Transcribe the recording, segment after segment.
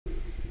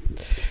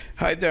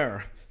Hi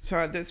there. So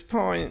at this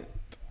point,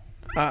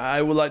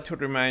 I would like to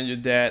remind you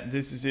that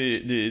this is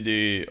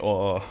the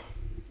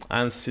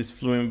Ansys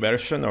Fluent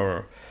version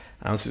or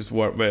Ansys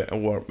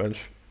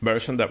Workbench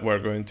version that we're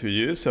going to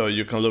use. So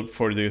you can look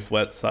for this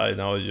website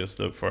now. Just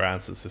look for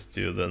Ansys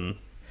Student.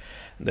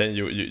 Then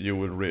you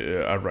will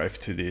arrive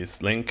to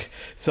this link.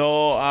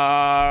 So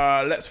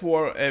let's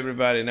work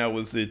everybody now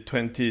with the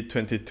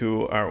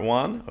 2022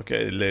 R1.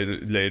 Okay,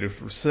 later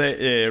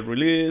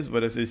release.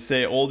 But as I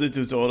say, all the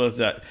tutorials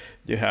that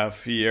you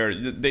have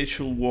here, they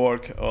should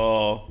work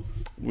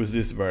with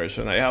this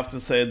version. I have to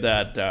say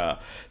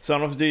that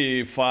some of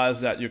the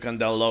files that you can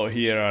download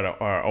here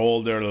are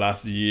older,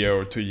 last year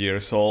or 2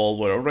 years old.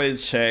 We're already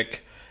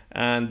checked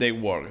and they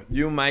work.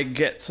 You might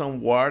get some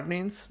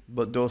warnings,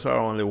 but those are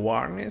only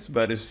warnings.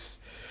 But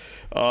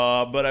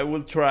I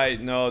will try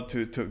not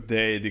to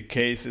update the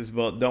cases,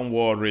 but don't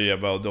worry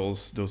about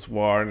those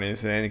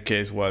warnings. In any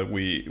case, while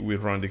we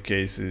run the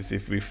cases,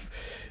 if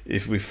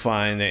we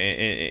find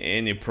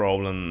any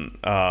problem,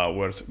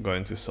 we're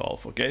going to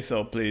solve. Okay,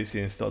 so please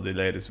install the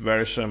latest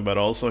version, but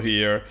also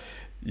here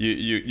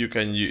you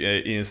can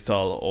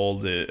install all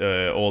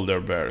the older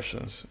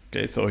versions.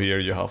 Okay, so here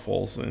you have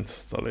also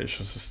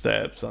installation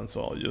steps, and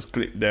so just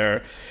click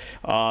there.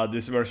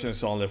 This version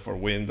is only for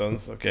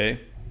Windows. Okay,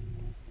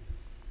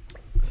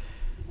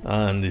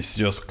 and it's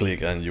just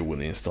click and you will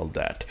install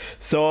that.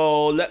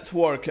 So let's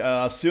work.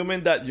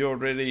 Assuming that you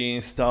already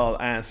installed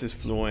Ansys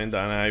Fluent,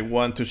 and I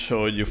want to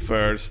show you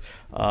first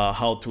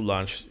how to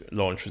launch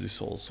the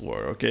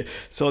software. Okay,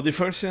 so the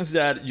first thing is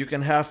that you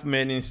can have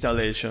many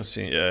installations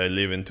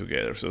living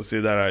together. So see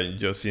that I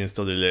just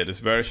installed the latest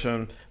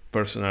version.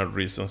 Personal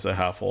reasons, I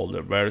have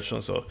older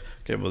versions. So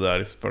okay, but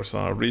that is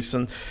personal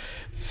reason.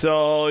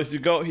 So as you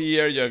go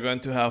here, you're going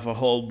to have a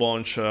whole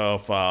bunch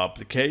of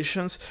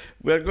applications.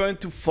 We're going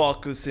to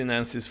focus in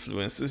Ansys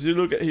Fluent. So as you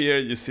look at here,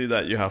 you see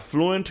that you have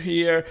Fluent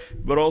here,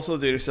 but also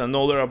there is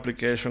another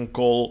application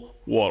called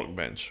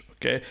Workbench.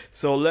 Okay,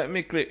 so let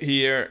me click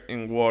here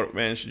in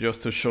Workbench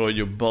just to show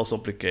you both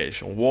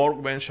applications,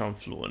 Workbench and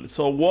Fluent.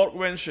 So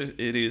Workbench,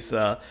 it is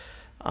an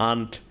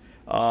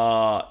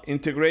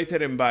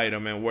integrated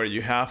environment where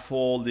you have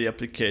all the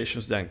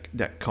applications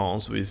that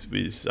comes with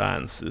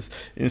Ansys.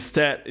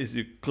 Instead, as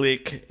you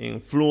click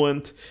in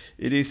Fluent,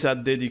 it is a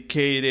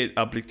dedicated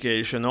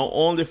application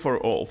only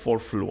for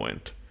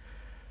Fluent.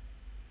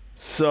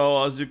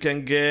 So as you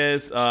can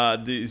guess,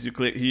 as you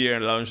click here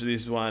and launch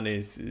this one,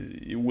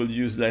 it will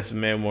use less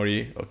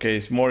memory. Okay,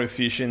 it's more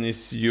efficient.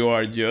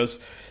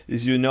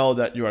 You know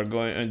that you are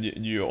going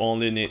and you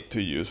only need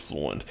to use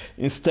Fluent.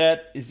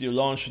 Instead, as you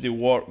launch the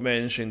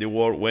Workbench, in the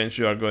Workbench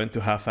you are going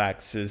to have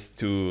access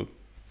to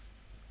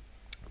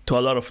a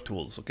lot of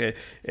tools. Okay,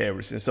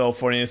 everything. So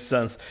for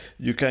instance,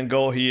 you can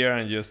go here,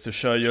 and just to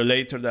show you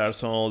later, there are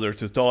some other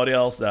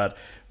tutorials that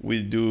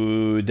we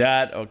do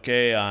that.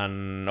 Okay,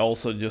 and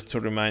also just to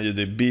remind you,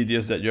 the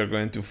videos that you're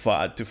going to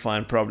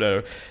find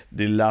probably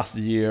the last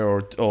year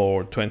or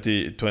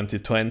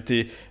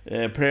 2020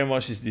 pretty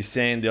much is the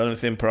same. The only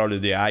thing, probably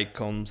the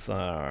icons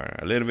are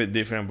a little bit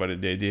different, but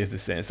the idea is the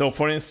same. So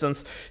for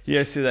instance,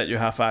 here see that you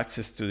have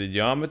access to the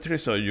geometry,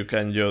 so you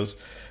can just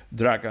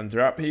drag and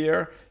drop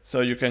here.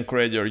 So you can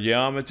create your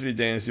geometry.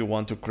 Then if you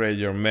want to create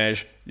your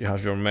mesh, you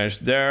have your mesh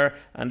there.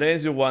 And then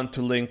if you want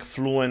to link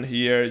Fluent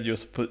here,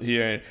 just put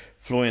here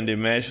Fluent the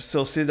mesh.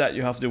 So see that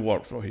you have the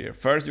workflow here.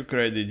 First you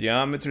create the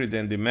geometry,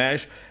 then the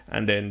mesh,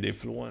 and then the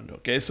Fluent.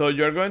 Okay, so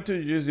you're going to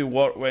use the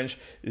Workbench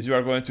is you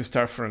are going to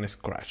start from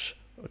scratch.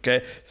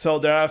 Okay, so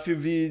there are a few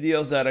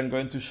videos that I'm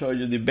going to show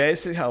you the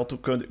basic how to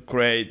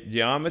create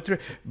geometry,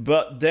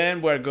 but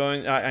then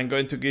I'm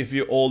going to give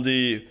you all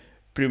the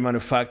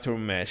pre-manufactured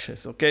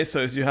meshes. Okay,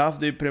 so if you have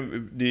the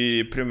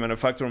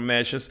pre-manufactured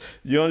meshes,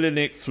 you only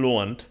need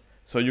Fluent.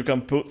 So you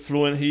can put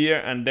Fluent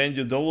here, and then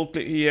you double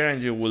click here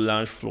and you will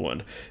launch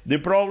Fluent. The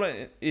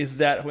problem is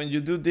that when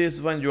you do this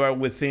one, you are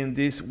within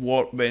this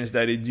Workbench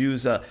that it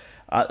uses a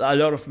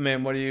lot of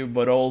memory,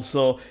 but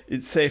also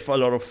it saves a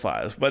lot of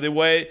files. By the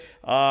way,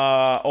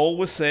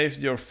 always save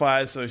your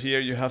files. So here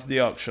you have the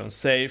option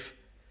save.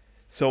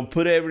 So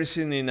put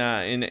everything in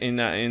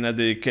a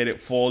dedicated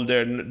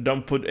folder.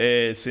 Don't put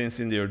things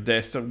in your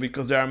desktop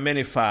because there are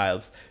many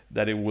files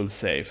that it will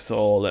save.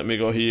 So let me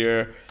go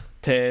here,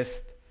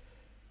 test.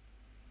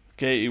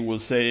 Okay, it will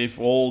save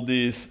all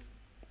these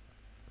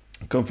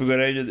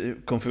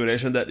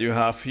configuration that you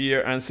have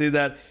here, and see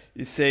that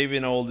it's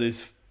saving all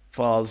these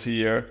files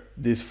here,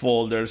 this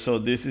folder. So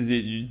this is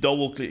it. You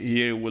double click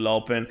here, it will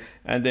open,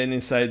 and then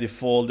inside the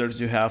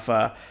folders you have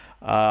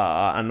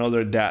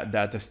another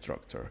data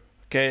structure.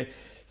 Okay,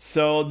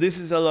 so this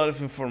is a lot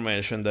of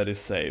information that is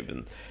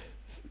saving.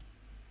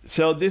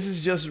 So this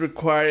is just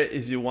required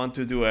if you want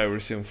to do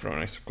everything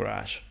from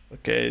scratch.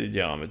 Okay, the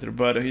geometry.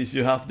 But if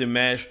you have the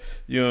mesh,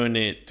 you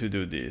need to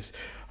do this.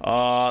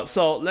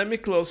 So let me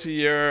close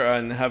here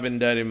and having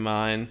that in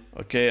mind.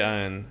 Okay,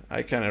 and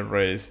I can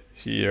erase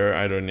here.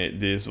 I don't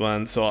need this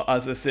one. So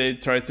as I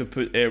said, try to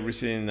put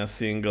everything in a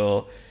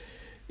single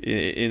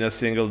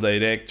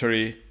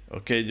directory.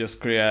 Okay, just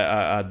create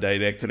a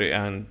directory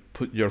and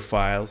put your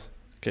files.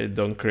 Okay,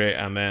 don't create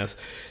a mess.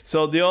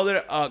 So the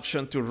other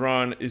option to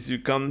run is you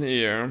come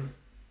here,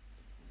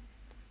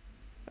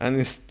 and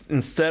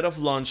instead of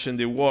launching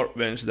the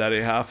Workbench that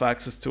I have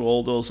access to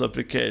all those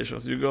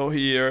applications, you go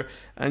here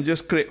and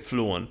just click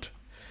Fluent,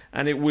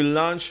 and it will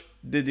launch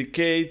the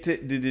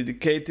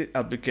dedicated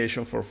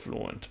application for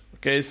Fluent.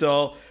 Okay,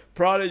 so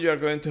probably you are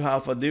going to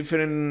have a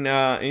different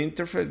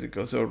interface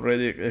because I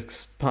already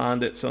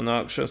expanded some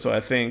options. So I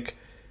think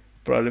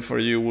probably for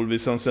you will be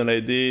something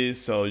like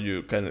this, so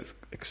you can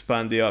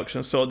expand the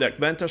options. So the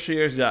advantage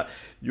here is that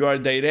you are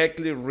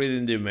directly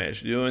reading the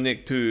mesh. You don't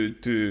need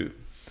to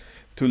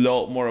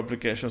load more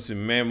applications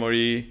in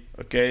memory.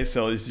 Okay,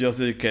 so it's just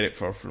dedicated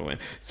for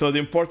Fluent. So the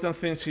important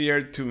things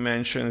here to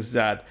mention is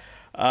that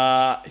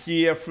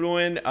here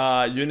Fluent,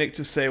 you need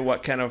to say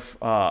what kind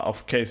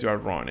of case you are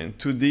running,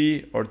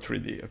 2D or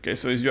 3D. Okay,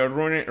 so if you are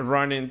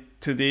running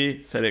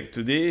 2D, select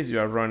 2D. If you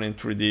are running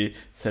 3D,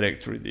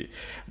 select 3D.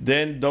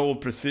 Then double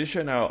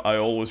precision, I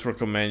always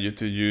recommend you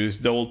to use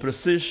double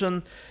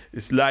precision.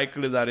 It's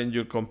likely that in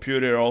your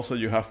computer also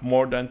you have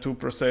more than 2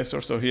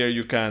 processors, so here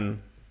you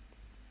can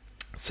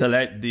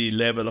select the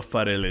level of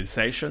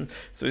parallelization.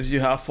 So if you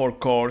have 4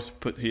 cores,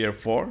 put here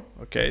 4.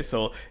 Okay,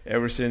 so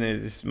everything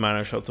is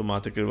managed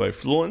automatically by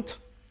Fluent.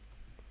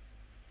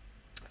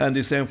 And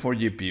the same for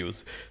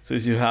GPUs. So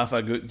if you have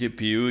a good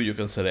GPU, you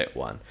can select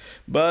 1.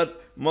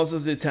 But most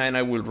of the time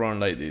I will run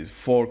like this,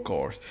 4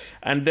 cores.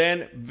 And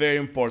then very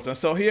important.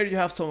 So here you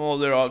have some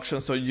other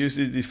options. So use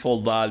the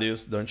default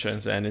values, don't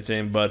change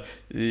anything. But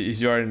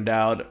if you are in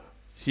doubt,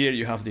 here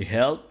you have the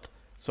help.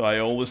 So I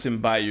always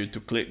invite you to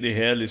click the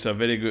help. It's a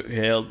very good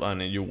help,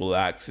 and you will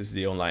access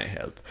the online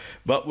help.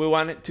 But we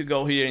wanted to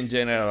go here in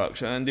general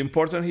option. And the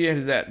important here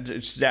is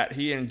that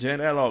here in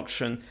general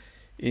option,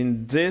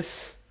 in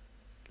this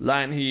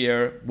line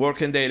here,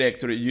 working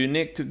directory, you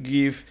need to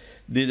give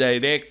the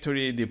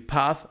directory, the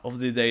path of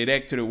the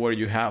directory where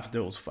you have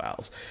those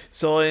files.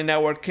 So in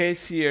our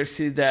case here,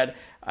 see that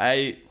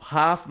I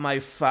have my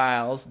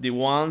files, the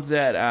ones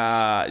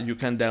that you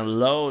can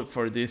download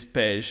for this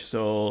page.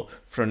 So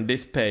from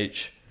this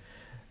page,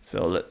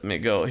 so let me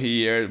go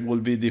here, it will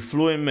be the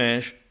Fluent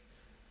mesh.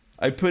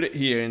 I put it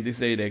here in this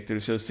directory.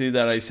 So see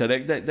that I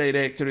select that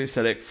directory,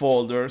 select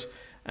folders,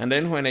 and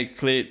then when I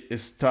click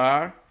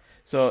start,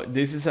 so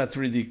this is a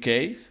 3D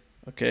case.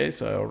 Okay,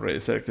 so I already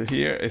selected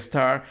here,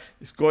 start,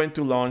 it's going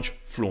to launch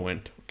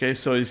Fluent. Okay,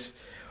 so it's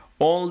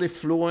only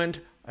Fluent.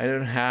 I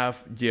don't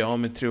have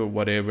geometry or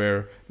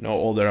whatever,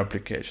 no other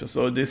applications.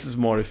 So this is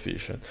more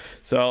efficient.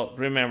 So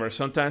remember,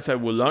 sometimes I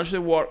will launch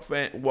the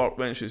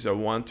Workbench if I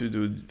want to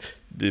do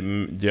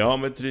the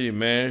geometry,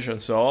 mesh, and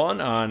so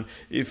on. And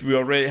if we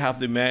already have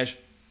the mesh,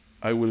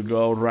 I will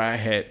go right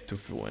ahead to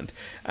Fluent.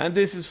 And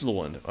this is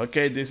Fluent.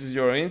 Okay, this is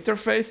your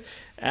interface.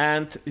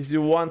 And if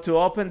you want to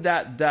open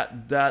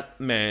that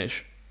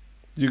mesh,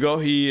 you go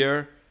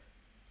here,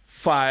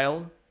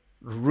 File,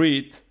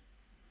 Read,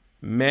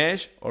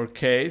 Mesh or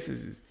case.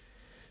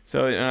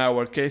 So in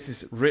our case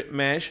is read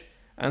mesh,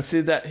 and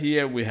see that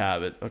here we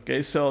have it.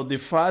 Okay, so the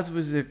files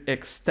with the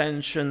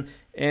extension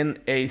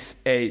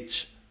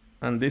NSH,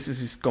 and this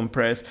is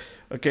compressed.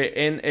 Okay,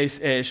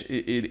 NSH,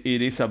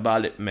 it is a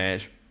valid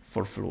mesh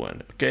for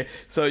Fluent. Okay,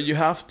 so you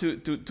have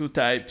two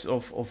types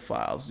of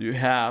files. You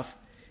have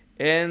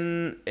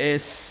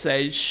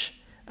NSH,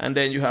 and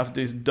then you have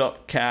this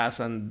 .cas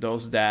and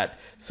 .dat.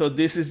 So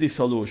this is the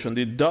solution.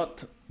 The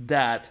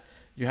 .dat,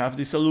 you have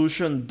the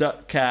solution,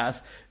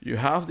 .cas, you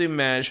have the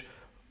mesh,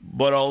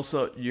 but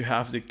also you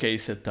have the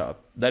case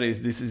setup. That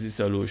is, this is the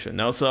solution.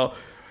 Now, so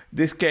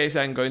this case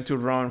I'm going to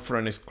run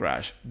from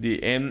scratch, the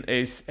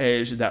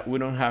NSH that we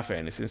don't have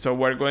anything. So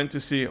we're going to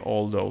see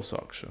all those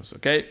options,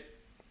 okay?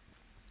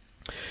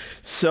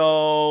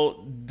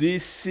 So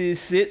this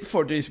is it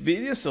for this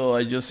video. So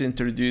I just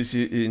introduce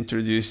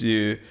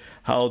you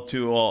how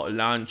to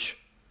launch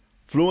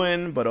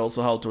Fluent, but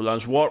also how to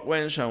launch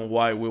Workbench and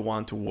why we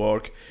want to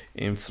work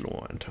in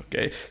Fluent.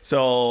 Okay,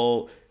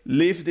 so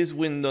leave this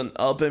window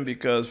open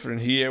because from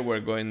here we're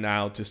going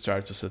now to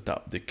start to set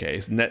up the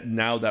case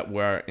now that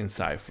we're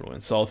inside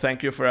Fluent. So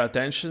thank you for your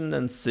attention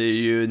and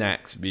see you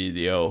next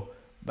video.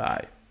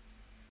 Bye.